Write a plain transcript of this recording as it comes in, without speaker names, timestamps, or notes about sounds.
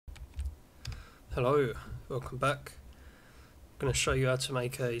Hello, welcome back. I'm going to show you how to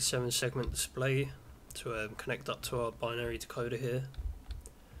make a 7-segment display to connect up to our binary decoder here.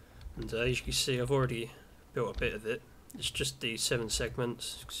 And as you can see, I've already built a bit of it. It's just these 7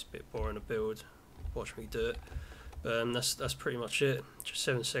 segments. It's a bit boring to build. Watch me do it. That's pretty much it. Just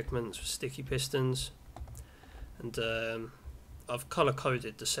 7 segments with sticky pistons. And I've color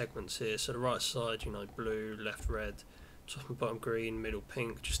coded the segments here. So the right side, blue, left red, top and bottom green, middle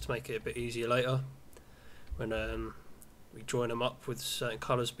pink, just to make it a bit easier later when we join them up with certain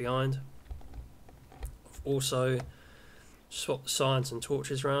colours behind. I've also swapped the signs and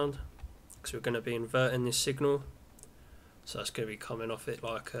torches around because we're going to be inverting this signal, so that's going to be coming off it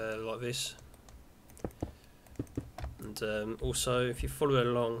like this. And also, if you follow it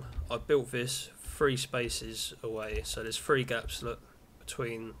along, I built this 3 spaces away, so there's 3 gaps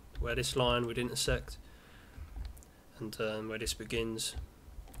between where this line would intersect and where this begins,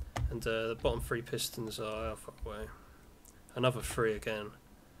 and the bottom 3 pistons are how far away? Another 3 again.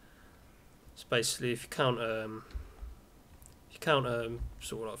 So basically, if you count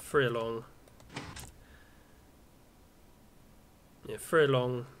sort of like 3 along, 3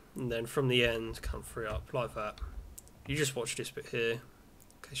 along, and then from the end count 3 up like that. You just watch this bit here, in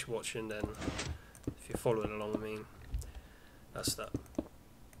case you're watching. Then, if you're following along, that's that.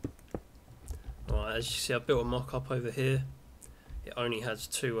 Alright, as you see, I built a mock-up over here. It only has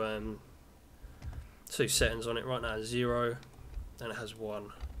two settings on it. Right now it's 0, and it has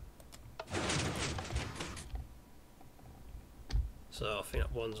 1. So I think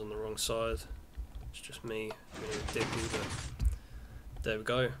that 1's on the wrong side. It's just me being ridiculous, but there we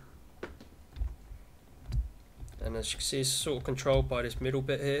go. And as you can see, it's sort of controlled by this middle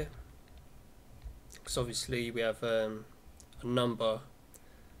bit here, because obviously we have a number.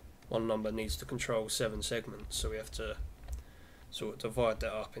 One number needs to control 7 segments, so we have to sort of divide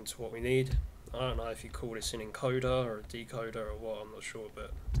that up into what we need. I don't know if you call this an encoder or a decoder or what, I'm not sure,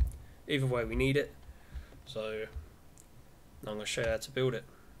 but either way we need it. So I'm going to show you how to build it.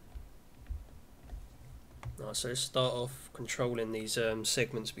 Alright, so let's start off controlling these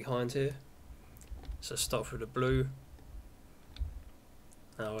segments behind here. So start with the blue.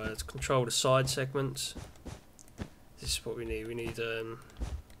 Now to control the side segments, this is what we need. We need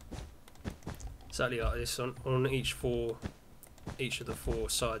exactly like this on each of the 4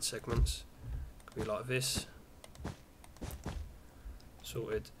 side segments. Could be like this.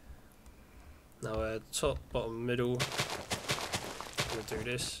 Sorted. Now top, bottom, middle. I'm going to do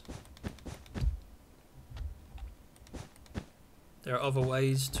this. There are other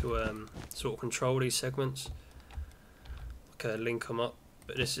ways to sort of control these segments, like link them up,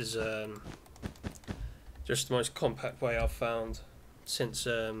 but this is just the most compact way I've found since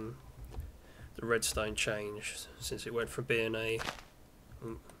the redstone changed, since it went from being a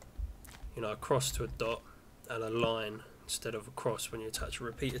cross to a dot and a line instead of a cross when you attach a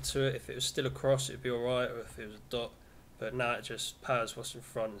repeater to it. If it was still a cross, it'd be alright, or if it was a dot, but now it just powers what's in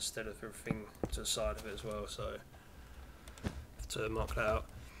front instead of everything to the side of it as well, so I have to mark that out.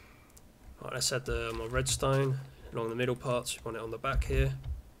 Right, let's add my redstone along the middle parts. We want it on the back here,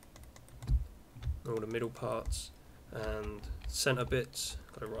 all the middle parts, and center bits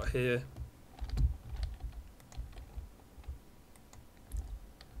go right here.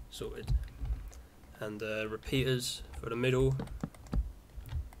 Sorted. And repeaters for the middle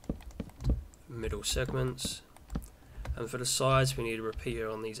segments, and for the sides we need a repeater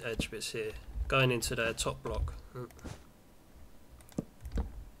on these edge bits here, going into their top block.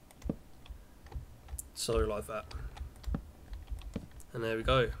 So like that. And there we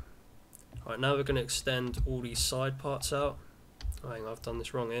go. Right, now we're going to extend all these side parts out. Oh, hang on, I've done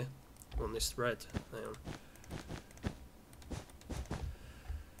this wrong here. On this thread. Hang on.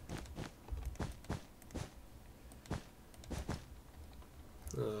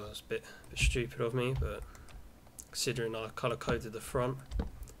 Oh, that's a bit stupid of me, but considering I colour coded the front.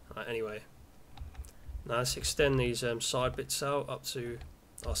 Right, anyway, now let's extend these side bits out up to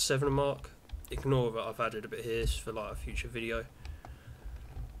our 7 mark. Ignore that I've added a bit here for like a future video.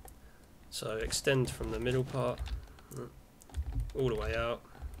 So extend from the middle part all the way out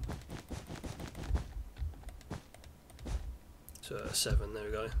to 7. There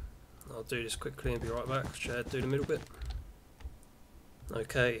we go. I'll do this quickly and be right back. Should I do the middle bit?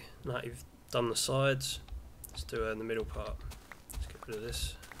 Okay, now you've done the sides, let's do the middle part. Let's get rid of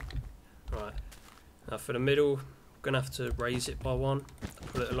this. Right, now for the middle, I'm going to have to raise it by 1,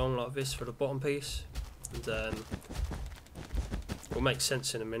 pull it along like this for the bottom piece, and it will make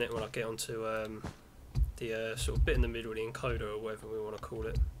sense in a minute when I get onto the sort of bit in the middle, the encoder or whatever we want to call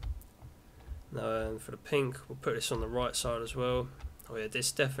it. Now for the pink, we'll put this on the right side as well. Oh yeah,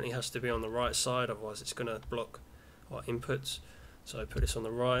 this definitely has to be on the right side, otherwise it's going to block our inputs. So put this on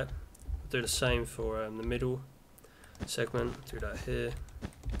the right. Do the same for the middle segment, do that here.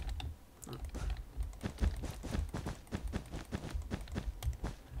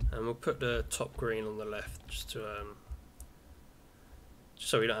 And we'll put the top green on the left, just to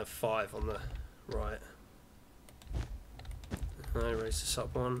so we don't have 5 on the right. I raise this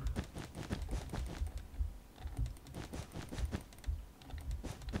up one.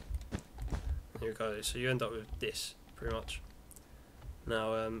 There we go. So you end up with this pretty much.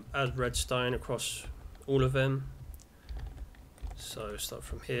 Now add redstone across all of them. So start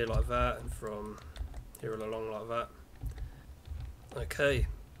from here like that, and from here all along like that. Okay.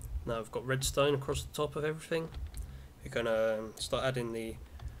 Now I've got redstone across the top of everything. We're going to start adding the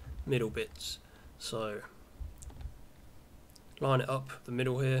middle bits. So line it up the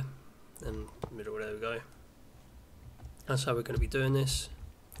middle here, and middle, there we go. That's how we're going to be doing this.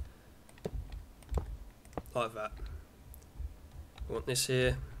 Like that. We want this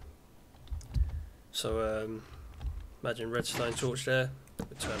here. So imagine redstone torch there,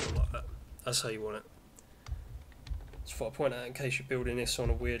 we turn it like that. That's how you want it. Just thought I'd point out in case you're building this on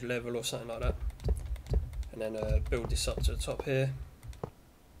a weird level or something like that. And then build this up to the top here.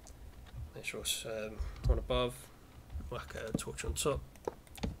 Make sure it's on above. Whack a torch on top.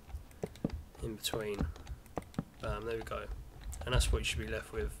 In between. Bam, there we go. And that's what you should be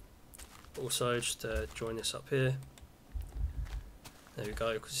left with. Also, just join this up here. There we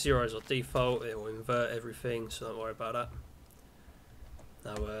go, because 0 is our default, it will invert everything, so don't worry about that.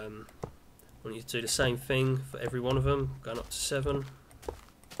 Now, I want you to do the same thing for every one of them, going up to 7.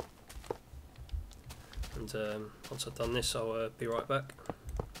 And once I've done this, I'll be right back.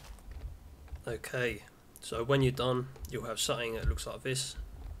 Okay, so when you're done, you'll have something that looks like this,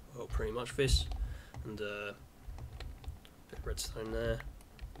 well, pretty much this, and a bit of redstone there.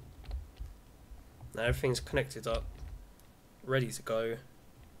 Now everything's connected up, ready to go.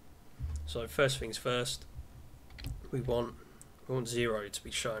 So first things first, we want 0 to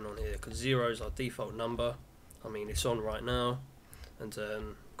be shown on here, because 0 is our default number. I mean, it's on right now, and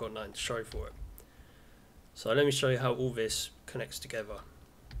got nothing to show for it. So let me show you how all this connects together,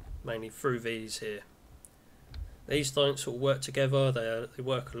 mainly through these here. These don't sort of work together, they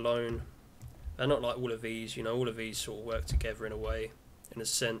work alone. They're not like all of these, you know, all of these sort of work together in a way, in a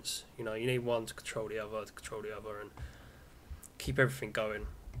sense. You know, you need one to control the other, and keep everything going.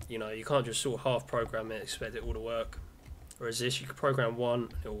 You know, you can't just sort of half program it, expect it all to work. Whereas this, you can program 1,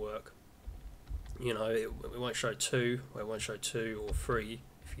 it'll work. You know, it won't show 2, or it won't show 2 or 3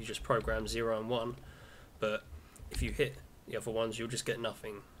 if you just program 0 and 1. But if you hit the other ones, you'll just get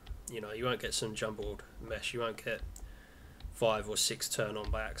nothing. You know, you won't get some jumbled mess. You won't get 5 or 6 turn on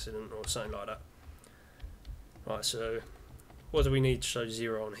by accident or something like that. Right, so what do we need to show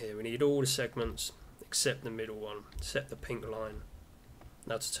 0 on here? We need all the segments except the middle one, except the pink line.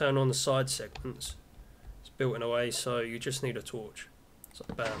 Now to turn on the side segments, it's built in a way so you just need a torch. So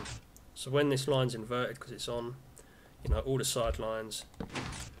bam. So when this line's inverted because it's on, you know, all the side lines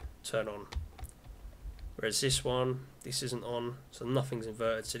turn on. Whereas this one, this isn't on, so nothing's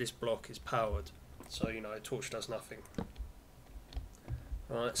inverted, so this block is powered. So, you know, a torch does nothing.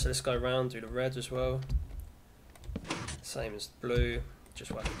 Alright, so let's go around, do the red as well. Same as the blue,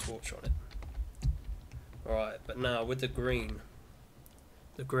 just whack a torch on it. Alright, but now with the green,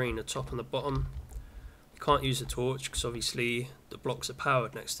 the top and the bottom, you can't use a torch because obviously the blocks are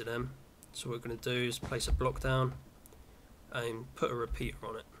powered next to them. So what we're going to do is place a block down and put a repeater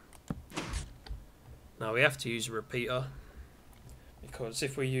on it. Now we have to use a repeater because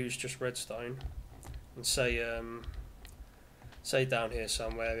if we use just redstone and say down here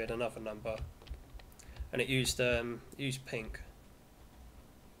somewhere we had another number and it used pink,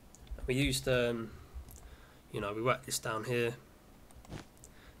 and we used you know, we whacked this down here,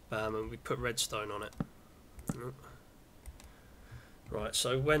 bam, and we put redstone on it. Right,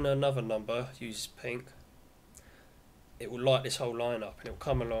 so when another number uses pink, it will light this whole line up and it will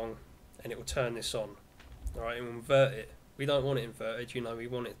come along and it will turn this on. Alright, and we'll invert it. We don't want it inverted, you know, we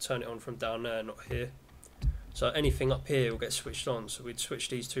want it to turn it on from down there, not here. So anything up here will get switched on, so we'd switch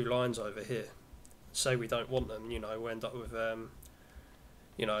these 2 lines over here. Say we don't want them, you know, we end up with,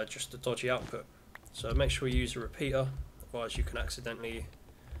 you know, just a dodgy output. So make sure you use a repeater, otherwise you can accidentally,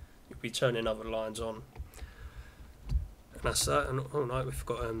 you'll be turning other lines on. And that's that, and oh no, we've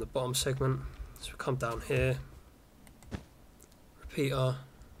got the bottom segment, so we come down here, repeater,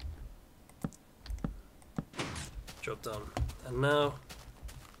 job done. And now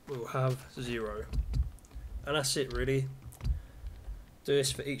we'll have 0. And that's it really. Do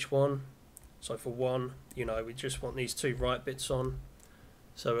this for each one. So for 1, you know, we just want these 2 right bits on.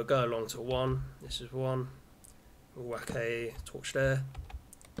 So we'll go along to 1, this is 1, we'll whack a torch there,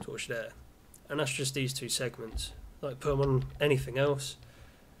 and that's just these 2 segments. Like put them on anything else.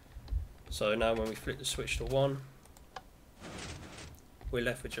 So now when we flip the switch to 1, we're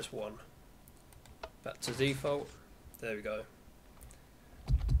left with just 1. Back to default, there we go.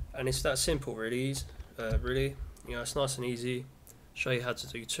 And it's that simple really, really, you know, it's nice and easy. Show you how to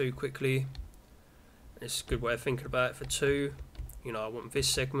do 2 quickly. It's a good way of thinking about it for 2. You know, I want this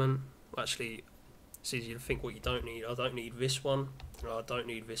segment. Well, actually, it's easy to think what you don't need. I don't need this one, and I don't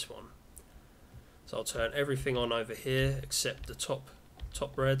need this one. So I'll turn everything on over here except the top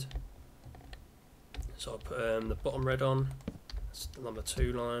red. So I'll put the bottom red on. That's the number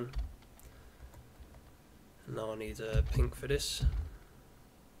 2 line. And now I need pink for this.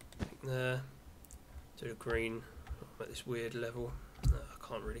 Pink there. Do the green. I'll make this weird level. No, I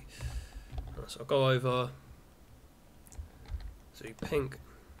can't really. So I'll go over. Do pink.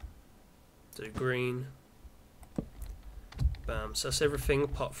 Do green. Bam. So that's everything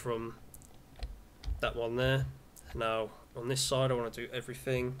apart from that one there. Now on this side I want to do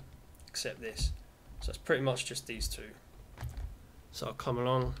everything except this. So it's pretty much just these 2. So I'll come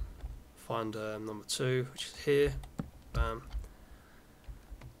along, find number 2, which is here. Bam.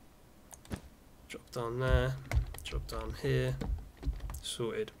 Drop down there, drop down here.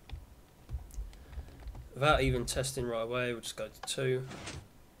 Sorted. Without even testing right away, we'll just go to 2.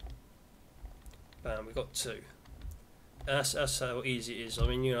 Bam, we got 2. That's how easy it is. I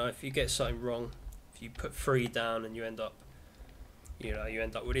mean, you know, if you get something wrong, if you put 3 down and you end up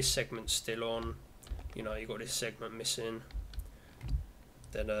with this segment still on, you know, you got this segment missing,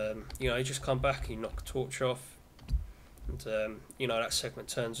 then you know, you just come back and you knock the torch off, and you know, that segment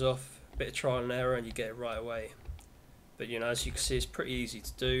turns off. A bit of trial and error and you get it right away. But you know, as you can see, it's pretty easy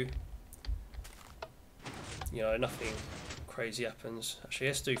to do. You know, nothing crazy happens. Actually,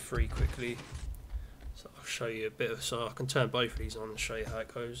 let's do 3 quickly. So I'll show you a bit of, so I can turn both of these on and show you how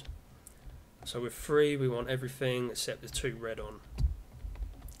it goes. So with 3, we want everything except the 2 red on.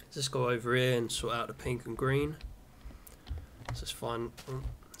 Let's just go over here and sort out the pink and green. So let's find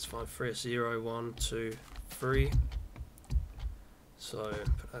 3, 0, 1, 2, 3. So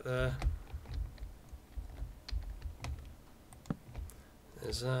put that there.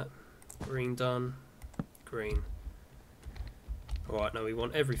 There's that. Green done. Green. Alright, now we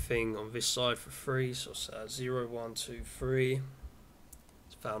want everything on this side for 3, so 0, 1, 2, 3.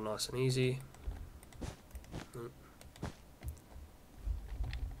 It's found nice and easy.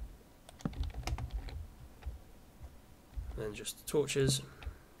 And just the torches.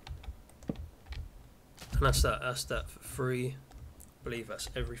 And that's that for 3. I believe that's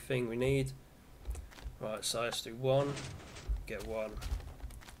everything we need. Right, so let's do 1, get 1.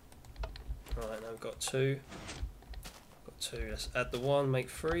 Right, now we've got 2. Let's add the 1, make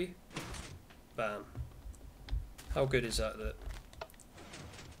 3. Bam. How good is that?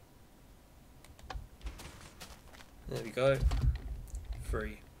 There we go.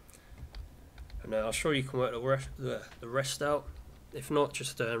 3. And I'm sure you can work the rest out. If not,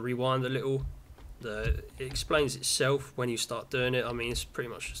 just rewind a little. It explains itself when you start doing it. I mean, it's pretty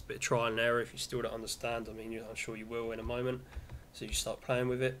much just a bit of trial and error. If you still don't understand, I mean, I'm sure you will in a moment. So you start playing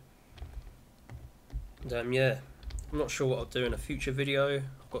with it. And yeah, I'm not sure what I'll do in a future video.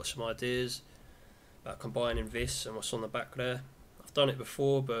 I've got some ideas about combining this and what's on the back there. I've done it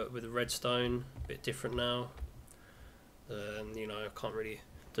before, but with the redstone, a bit different now. You know, I can't really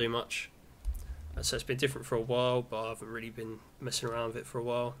do much. So it's been different for a while, but I haven't really been messing around with it for a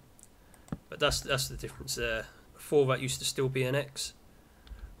while. But that's the difference there. Before, that used to still be an X,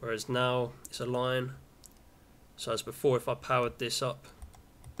 whereas now it's a line. So as before, if I powered this up,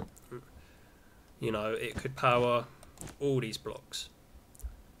 you know, it could power all these blocks.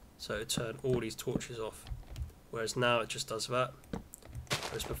 So it turned all these torches off. Whereas now it just does that.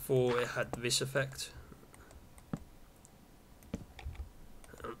 Whereas before it had this effect.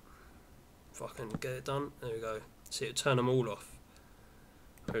 If I can get it done, there we go. See, it turn them all off.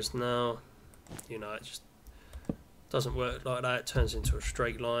 Whereas now, you know, it just doesn't work like that. It turns into a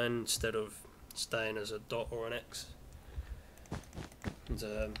straight line instead of staying as a dot or an X.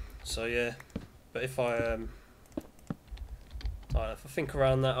 And so yeah, but if I think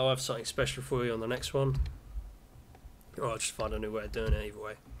around that, I'll have something special for you on the next one, or I'll just find a new way of doing it either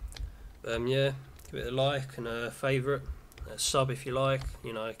way. Yeah, give it a like and a favourite, a sub if you like,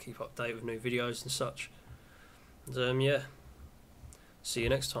 you know, keep up to date with new videos and such. And yeah, see you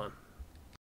next time.